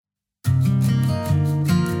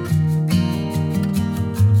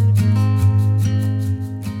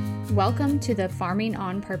welcome to the Farming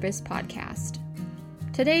on Purpose podcast.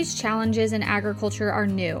 Today's challenges in agriculture are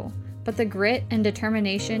new, but the grit and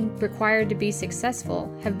determination required to be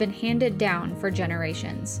successful have been handed down for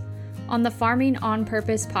generations. On the Farming on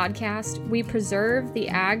Purpose podcast, we preserve the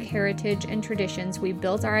ag heritage and traditions we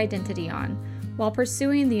built our identity on, while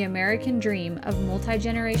pursuing the American dream of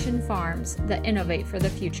multi-generation farms that innovate for the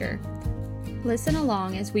future. Listen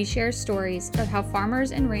along as we share stories of how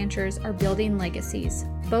farmers and ranchers are building legacies,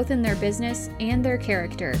 both in their business and their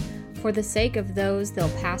character, for the sake of those they'll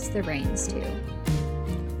pass the reins to.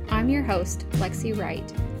 I'm your host, Lexi Wright,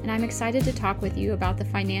 and I'm excited to talk with you about the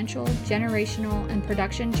financial, generational, and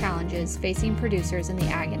production challenges facing producers in the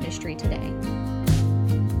ag industry today.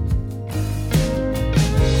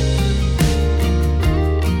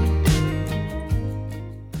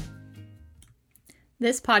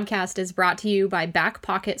 This podcast is brought to you by Back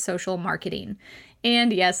Pocket Social Marketing.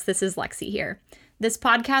 And yes, this is Lexi here. This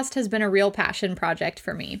podcast has been a real passion project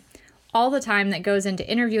for me. All the time that goes into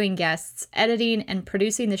interviewing guests, editing, and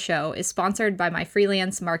producing the show is sponsored by my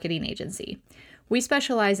freelance marketing agency. We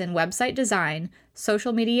specialize in website design,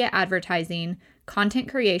 social media advertising, content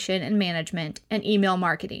creation and management, and email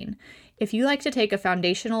marketing. If you like to take a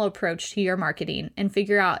foundational approach to your marketing and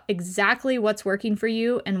figure out exactly what's working for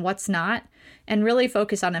you and what's not, and really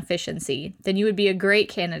focus on efficiency, then you would be a great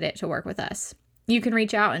candidate to work with us. You can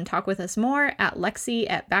reach out and talk with us more at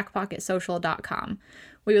lexi@backpocketsocial.com.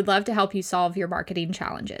 We would love to help you solve your marketing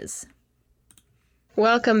challenges.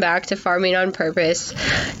 Welcome back to Farming on Purpose.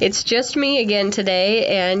 It's just me again today,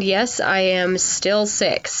 and yes, I am still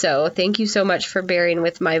sick, so thank you so much for bearing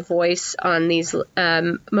with my voice on these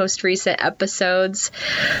most recent episodes.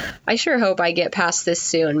 I sure hope I get past this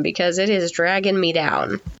soon because it is dragging me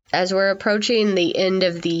down. As we're approaching the end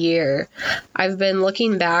of the year, I've been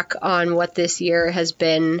looking back on what this year has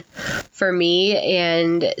been for me,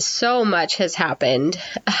 and so much has happened.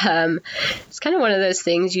 It's kind of one of those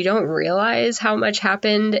things you don't realize how much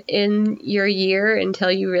happened in your year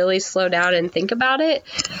until you really slow down and think about it.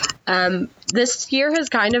 This year has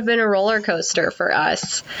kind of been a roller coaster for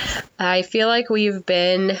us. I feel like we've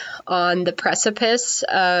been on the precipice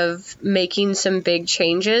of making some big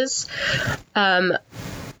changes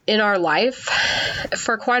in our life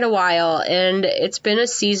for quite a while, and it's been a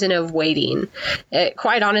season of waiting.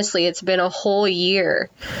 Quite honestly, it's been a whole year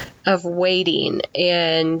of waiting,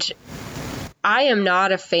 and I am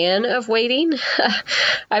not a fan of waiting.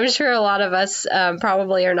 I'm sure a lot of us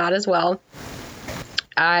probably are not as well.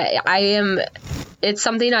 It's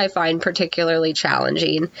something I find particularly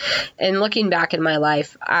challenging. And looking back in my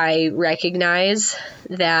life, I recognize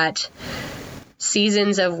that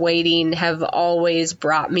seasons of waiting have always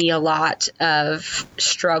brought me a lot of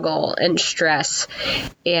struggle and stress,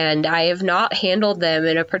 and I have not handled them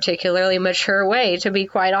in a particularly mature way, to be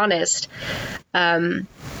quite honest.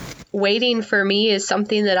 Waiting for me is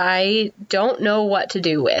something that I don't know what to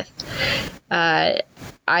do with. I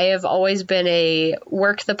have always been a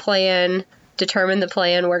work the plan, determine the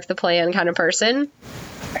plan, work the plan kind of person.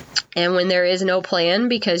 And when there is no plan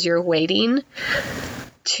because you're waiting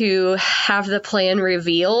to have the plan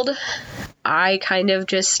revealed, I kind of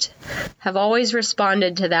just have always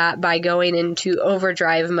responded to that by going into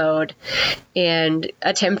overdrive mode and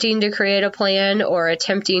attempting to create a plan or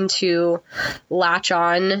attempting to latch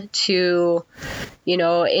on to,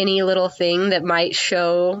 any little thing that might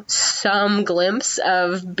show some glimpse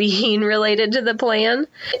of being related to the plan.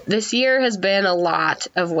 This year has been a lot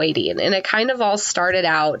of waiting, and it kind of all started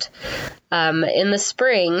out in the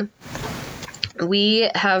spring. We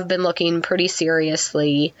have been looking pretty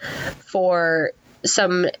seriously for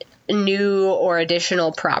some new or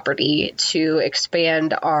additional property to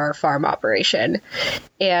expand our farm operation.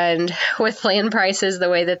 And with land prices the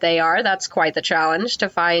way that they are, that's quite the challenge to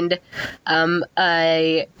find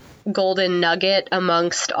a golden nugget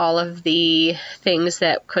amongst all of the things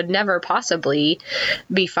that could never possibly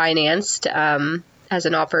be financed as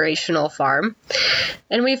an operational farm.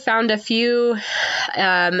 And we found a few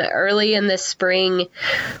early in this spring.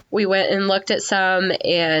 We went and looked at some,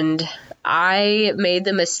 and I made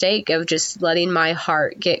the mistake of just letting my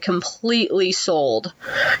heart get completely sold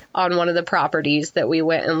on one of the properties that we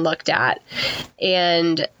went and looked at.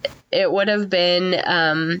 And it would have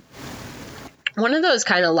been one of those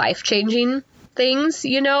kind of life-changing things,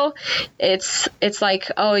 it's like,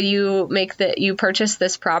 oh, you purchase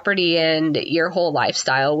this property and your whole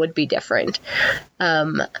lifestyle would be different.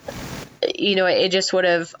 It just would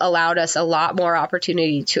have allowed us a lot more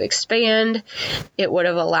opportunity to expand. It would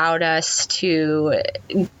have allowed us to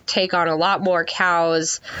take on a lot more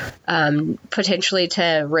cows, potentially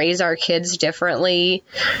to raise our kids differently.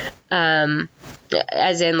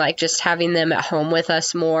 as in like just having them at home with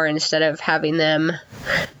us more instead of having them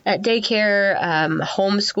at daycare,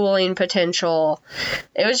 homeschooling potential.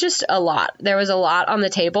 It was just a lot. There was a lot on the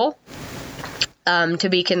table to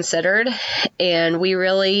be considered. And we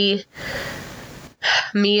really,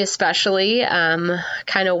 me especially,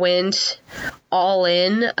 kind of went all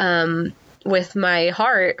in with my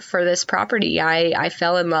heart for this property. I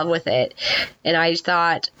fell in love with it. And I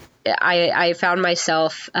thought, I found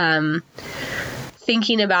myself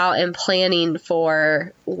thinking about and planning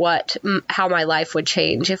for how my life would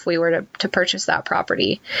change if we were to purchase that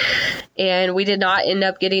property. And we did not end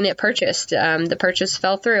up getting it purchased. The purchase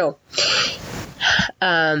fell through.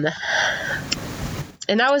 And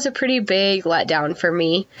that was a pretty big letdown for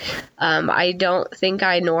me. I don't think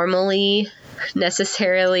I normally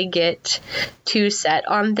necessarily get too set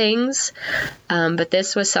on things. But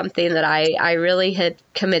this was something that I really had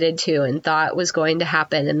committed to and thought was going to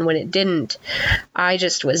happen. And when it didn't, I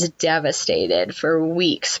just was devastated for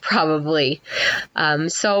weeks, probably.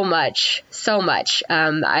 So much.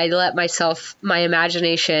 I let my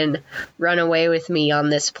imagination run away with me on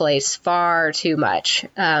this place far too much.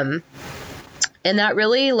 And that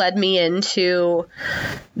really led me into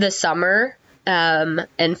the summer.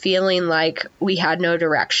 And feeling like we had no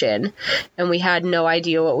direction and we had no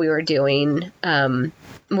idea what we were doing.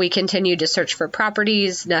 We continued to search for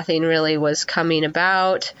properties. Nothing really was coming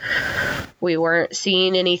about. We weren't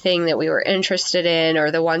seeing anything that we were interested in,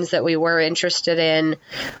 or the ones that we were interested in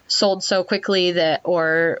sold so quickly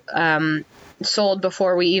sold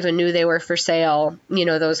before we even knew they were for sale.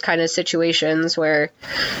 Those kind of situations where,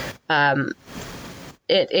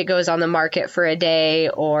 it goes on the market for a day,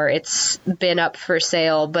 or it's been up for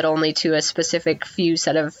sale, but only to a specific few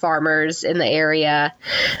set of farmers in the area.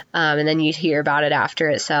 And then you hear about it after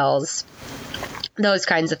it sells, those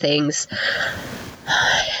kinds of things.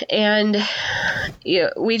 And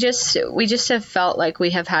we just have felt like we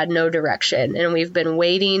have had no direction, and we've been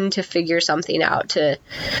waiting to figure something out to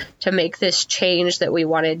make this change that we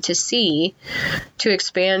wanted to see, to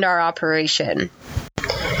expand our operation.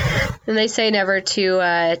 And they say never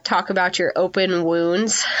to talk about your open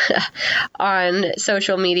wounds on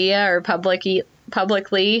social media or publicly.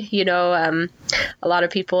 A lot of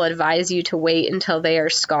people advise you to wait until they are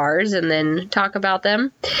scars and then talk about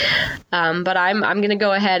them. But I'm going to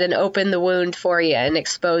go ahead and open the wound for you and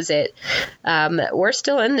expose it. We're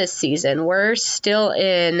still in this season. We're still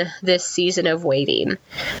in this season of waiting,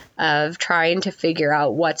 of trying to figure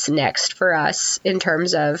out what's next for us in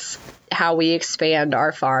terms of how we expand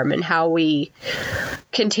our farm and how we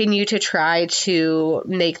continue to try to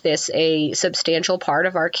make this a substantial part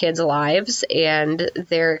of our kids' lives and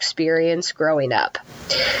their experience growing up.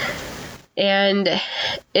 And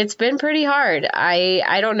it's been pretty hard.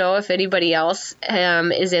 I don't know if anybody else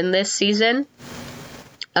is in this season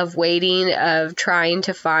of waiting, of trying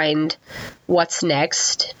to find what's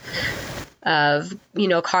next, of,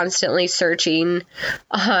 constantly searching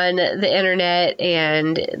on the internet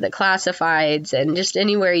and the classifieds and just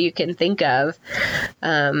anywhere you can think of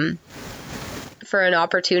for an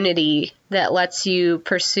opportunity that lets you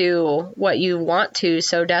pursue what you want to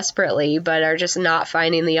so desperately, but are just not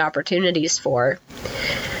finding the opportunities for.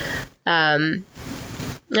 And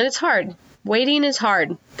it's hard. Waiting is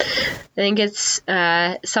hard. I think it's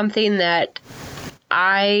something that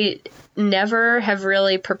I never have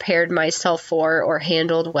really prepared myself for or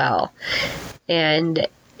handled well. And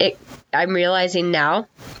I'm realizing now,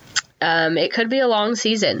 it could be a long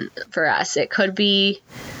season for us. It could be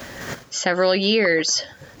several years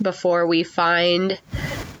before we find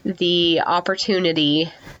the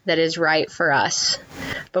opportunity that is right for us,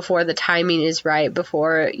 before the timing is right,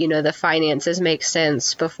 before, the finances make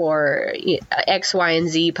sense, before X, Y, and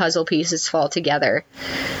Z puzzle pieces fall together.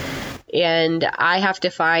 And I have to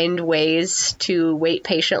find ways to wait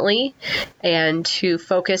patiently and to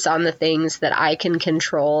focus on the things that I can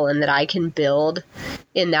control and that I can build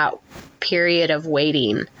in that period of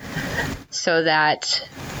waiting, so that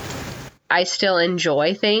I still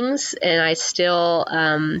enjoy things and I still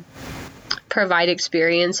provide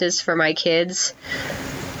experiences for my kids,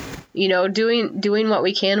 doing what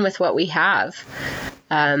we can with what we have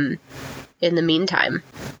in the meantime.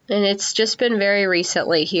 And it's just been very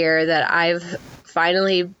recently here that I've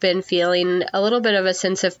finally been feeling a little bit of a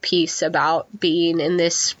sense of peace about being in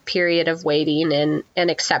this period of waiting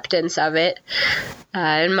and acceptance of it.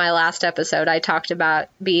 In my last episode, I talked about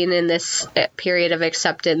being in this period of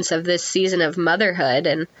acceptance of this season of motherhood.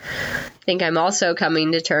 And I think I'm also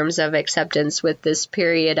coming to terms of acceptance with this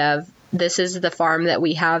period of, this is the farm that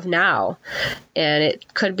we have now. And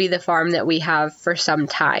it could be the farm that we have for some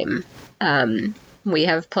time. We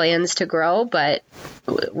have plans to grow, but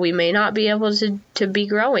we may not be able to be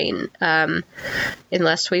growing until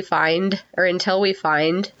we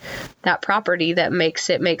find that property that makes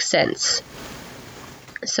it make sense.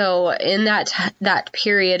 So in that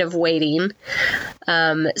period of waiting,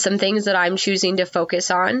 some things that I'm choosing to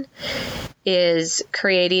focus on is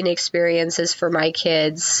creating experiences for my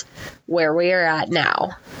kids where we are at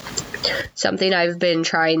now. Something I've been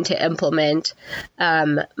trying to implement.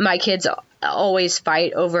 My kids always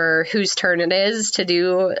fight over whose turn it is to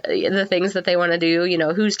do the things that they want to do.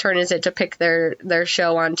 Whose turn is it to pick their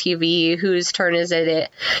show on TV? Whose turn is it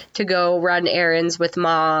to go run errands with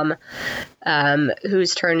mom?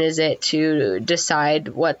 Whose turn is it to decide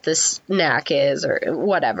what the snack is or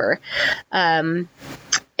whatever?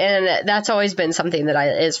 And that's always been something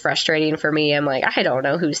that is frustrating for me. I'm like, I don't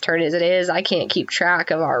know whose turn it is. I can't keep track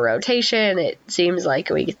of our rotation. It seems like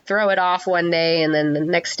we throw it off one day and then the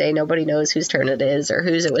next day nobody knows whose turn it is or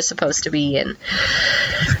whose it was supposed to be.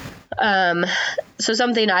 And so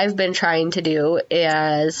something I've been trying to do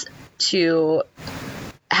is to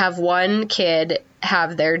have one kid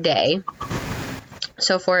have their day.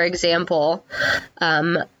 So, for example,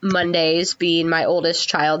 Mondays being my oldest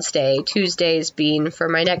child's day, Tuesdays being for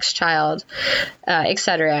my next child,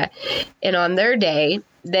 etc. And on their day,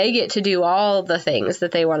 they get to do all the things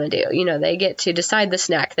that they want to do. They get to decide the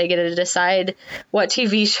snack. They get to decide what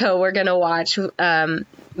TV show we're going to watch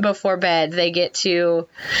before bed. They get to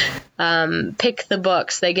pick the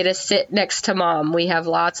books. They get to sit next to mom. We have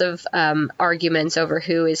lots of arguments over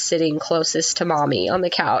who is sitting closest to mommy on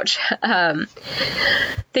the couch.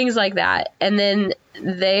 Things like that. And then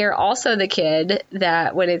they are also the kid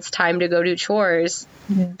that when it's time to go do chores,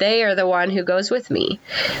 they are the one who goes with me.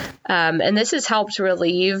 And this has helped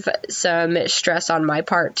relieve some stress on my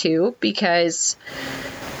part too, because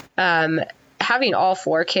having all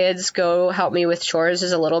 4 kids go help me with chores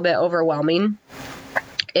is a little bit overwhelming.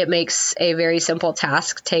 It makes a very simple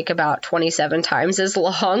task take about 27 times as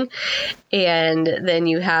long. And then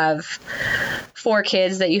you have 4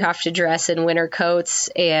 kids that you have to dress in winter coats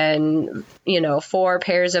and, 4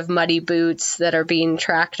 pairs of muddy boots that are being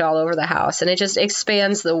tracked all over the house. And it just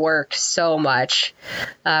expands the work so much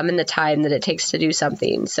in the time that it takes to do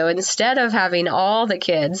something. So instead of having all the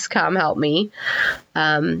kids come help me,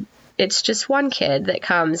 it's just one kid that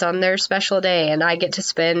comes on their special day, and I get to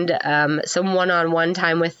spend some one-on-one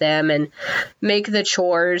time with them and make the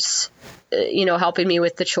chores, helping me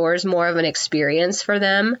with the chores more of an experience for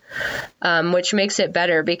them, which makes it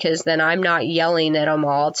better because then I'm not yelling at them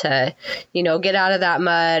all to, get out of that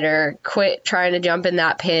mud or quit trying to jump in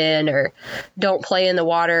that pen or don't play in the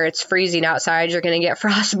water. It's freezing outside. You're going to get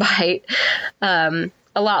frostbite.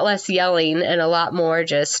 A lot less yelling and a lot more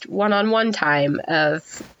just one-on-one time of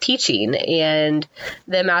teaching and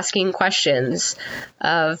them asking questions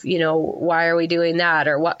of, why are we doing that?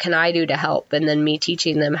 Or what can I do to help? And then me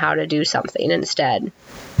teaching them how to do something instead.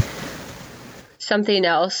 Something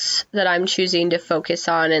else that I'm choosing to focus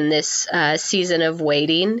on in this season of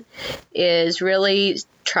waiting is really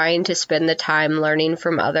trying to spend the time learning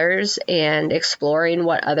from others and exploring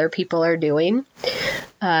what other people are doing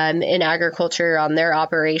in agriculture on their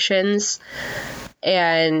operations,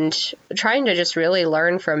 and trying to just really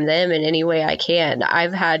learn from them in any way I can.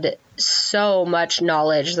 I've had so much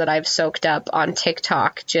knowledge that I've soaked up on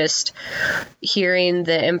TikTok, just hearing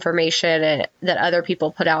the information that other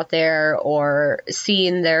people put out there or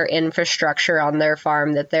seeing their infrastructure on their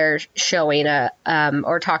farm that they're showing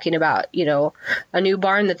or talking about, a new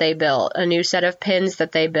barn that they built, a new set of pens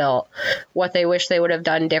that they built, what they wish they would have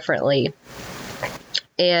done differently.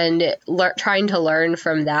 And trying to learn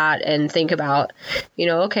from that and think about,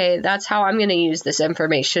 okay, that's how I'm going to use this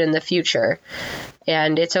information in the future.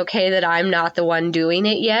 And it's okay that I'm not the one doing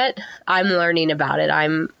it yet. I'm learning about it.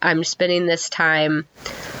 I'm spending this time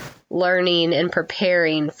learning and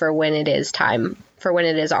preparing for when it is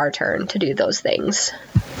our turn to do those things.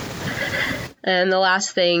 And the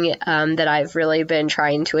last thing that I've really been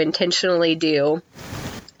trying to intentionally do,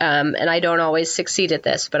 and I don't always succeed at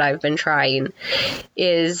this, but I've been trying,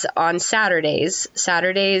 is on Saturdays.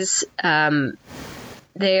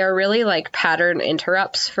 They are really like pattern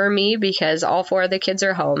interrupts for me because all 4 of the kids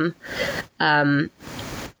are home. And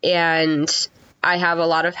I have a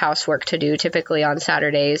lot of housework to do typically on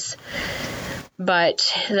Saturdays.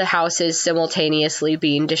 But the house is simultaneously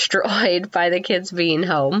being destroyed by the kids being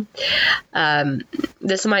home.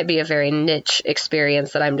 This might be a very niche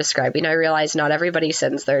experience that I'm describing. I realize not everybody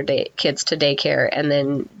sends their kids to daycare and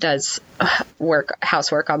then does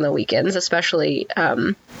housework on the weekends, especially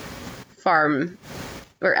farm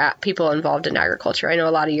or people involved in agriculture. I know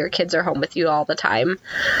a lot of your kids are home with you all the time.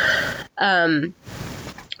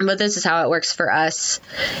 But this is how it works for us.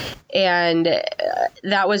 And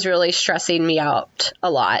that was really stressing me out a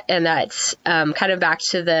lot. And that's kind of back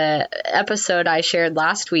to the episode I shared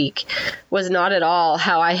last week, was not at all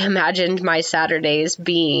how I imagined my Saturdays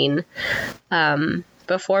being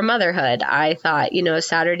before motherhood. I thought,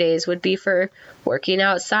 Saturdays would be for working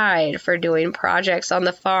outside, for doing projects on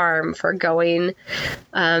the farm, for going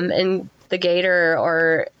and the gator,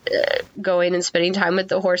 or going and spending time with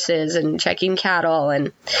the horses and checking cattle,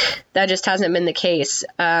 and that just hasn't been the case.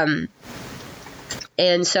 And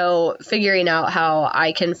so figuring out how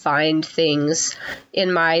I can find things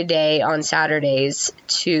in my day on Saturdays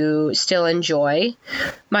to still enjoy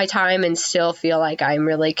my time and still feel like I'm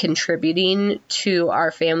really contributing to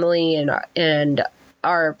our family and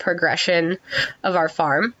our progression of our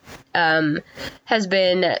farm, has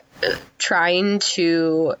been trying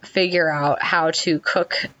to figure out how to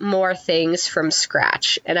cook more things from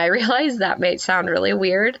scratch. And I realize that may sound really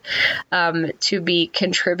weird, to be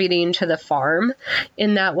contributing to the farm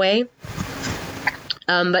in that way.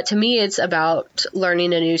 But to me, it's about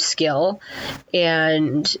learning a new skill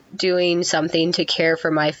and doing something to care for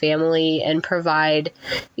my family and provide,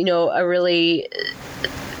 a really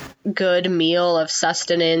good meal of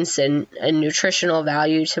sustenance and nutritional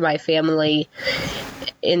value to my family,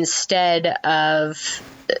 instead of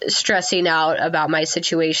stressing out about my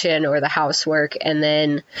situation or the housework and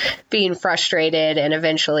then being frustrated and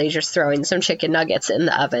eventually just throwing some chicken nuggets in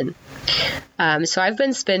the oven. So I've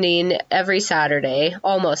been spending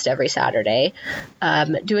almost every Saturday,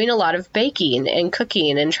 doing a lot of baking and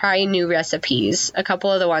cooking and trying new recipes. A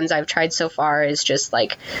couple of the ones I've tried so far is just I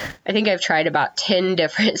think I've tried about 10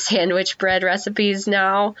 different sandwich bread recipes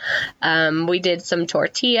now. We did some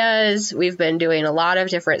tortillas. We've been doing a lot of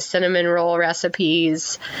different cinnamon roll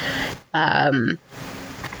recipes.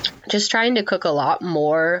 Just trying to cook a lot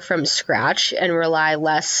more from scratch and rely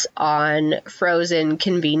less on frozen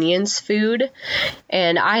convenience food.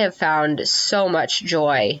 And I have found so much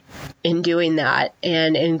joy in doing that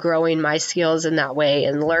and in growing my skills in that way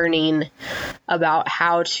and learning about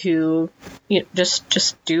how to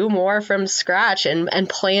just do more from scratch and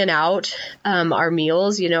plan out our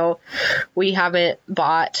meals. We haven't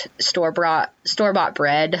bought store-bought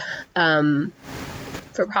bread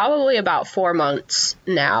for probably about 4 months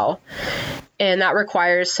now. And that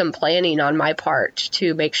requires some planning on my part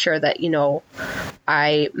to make sure that,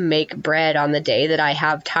 I make bread on the day that I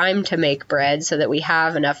have time to make bread so that we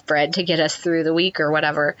have enough bread to get us through the week or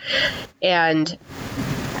whatever. And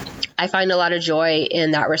I find a lot of joy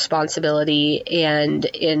in that responsibility and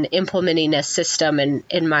in implementing a system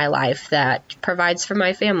in my life that provides for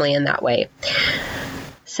my family in that way.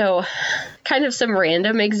 So kind of some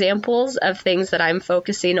random examples of things that I'm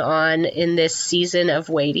focusing on in this season of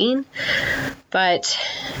waiting. But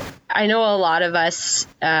I know a lot of us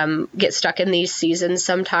get stuck in these seasons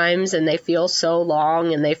sometimes, and they feel so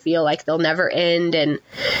long and they feel like they'll never end. And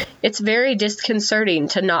it's very disconcerting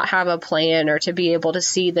to not have a plan or to be able to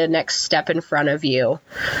see the next step in front of you,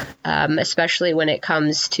 especially when it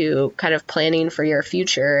comes to kind of planning for your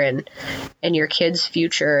future and your kids'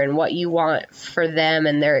 future and what you want for them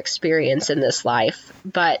and their experience in this life.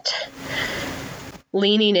 But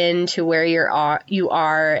leaning into where you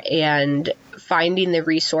are and finding the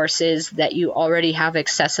resources that you already have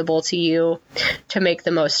accessible to you to make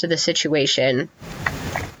the most of the situation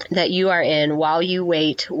that you are in while you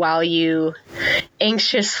wait, while you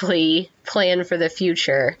anxiously plan for the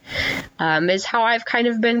future, is how I've kind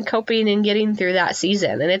of been coping and getting through that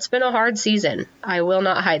season. And it's been a hard season. I will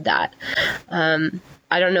not hide that.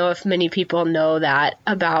 I don't know if many people know that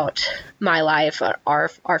about my life,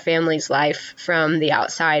 our family's life from the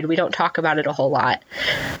outside. We don't talk about it a whole lot,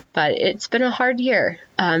 but it's been a hard year,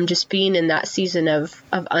 just being in that season of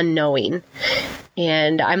unknowing.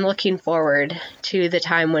 And I'm looking forward to the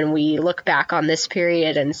time when we look back on this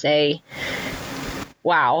period and say,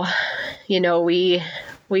 wow,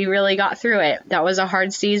 we really got through it. That was a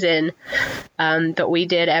hard season, but we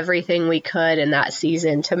did everything we could in that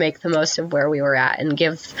season to make the most of where we were at and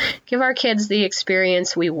give our kids the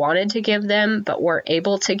experience we wanted to give them, but weren't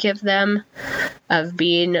able to give them, of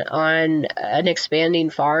being on an expanding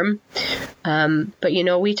farm. But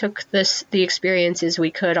we took the experiences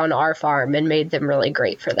we could on our farm and made them really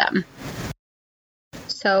great for them.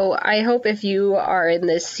 So I hope if you are in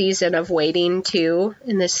this season of waiting too,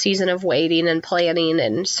 in this season of waiting and planning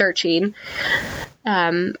and searching,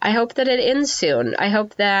 I hope that it ends soon. I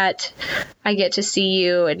hope that I get to see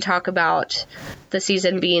you and talk about the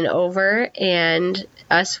season being over and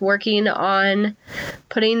us working on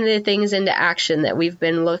putting the things into action that we've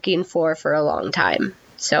been looking for a long time.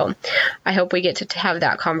 So I hope we get to have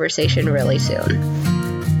that conversation really soon.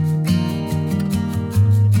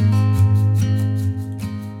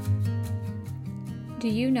 Do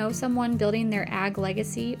you know someone building their ag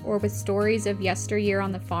legacy or with stories of yesteryear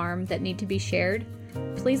on the farm that need to be shared?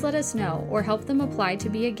 Please let us know or help them apply to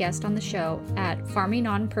be a guest on the show at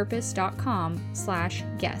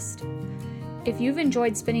farmingonpurpose.com/guest. If you've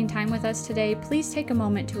enjoyed spending time with us today, please take a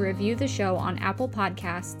moment to review the show on Apple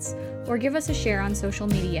Podcasts or give us a share on social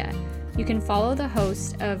media. You can follow the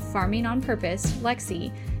host of Farming on Purpose,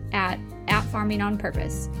 Lexi, at Farming on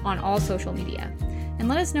Purpose on all social media. And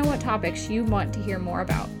let us know what topics you want to hear more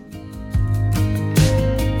about.